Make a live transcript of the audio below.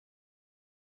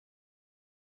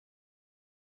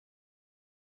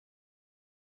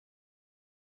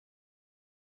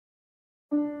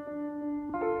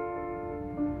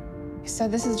So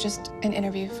this is just an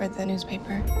interview for the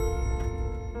newspaper.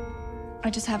 I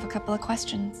just have a couple of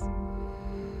questions.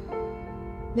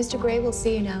 Mr. Gray will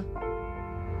see you now.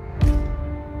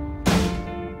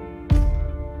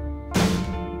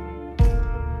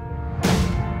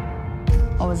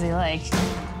 What was he like?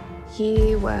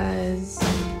 He was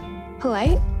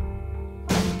polite,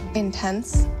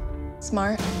 Intense,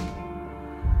 smart,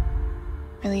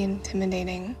 really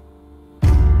intimidating.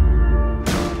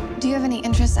 Do you have any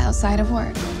interests outside of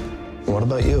work? What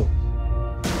about you?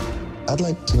 I'd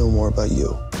like to know more about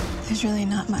you. There's really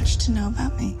not much to know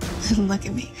about me. Look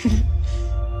at me.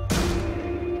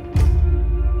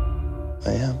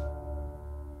 I am.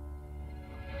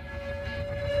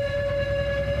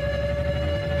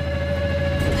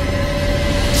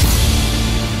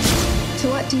 To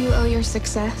what do you owe your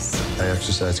success? I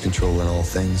exercise control in all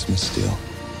things, Miss Steele.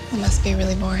 It must be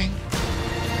really boring.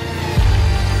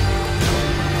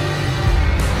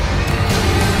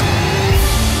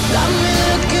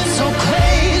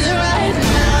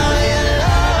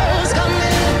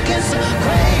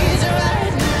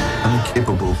 I'm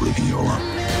incapable of leaving you alone.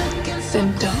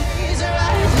 Then don't.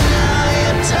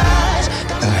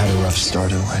 I had a rough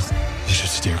start in life. You should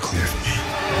steer clear of me.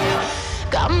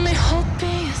 Got me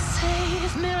hoping you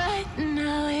save me right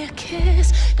now. Your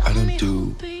kiss. I don't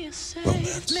do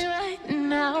romance. Me right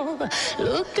now.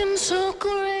 Looking so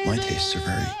great. My tastes are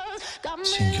very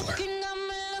singular.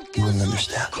 You wouldn't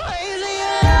understand.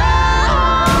 Crazy.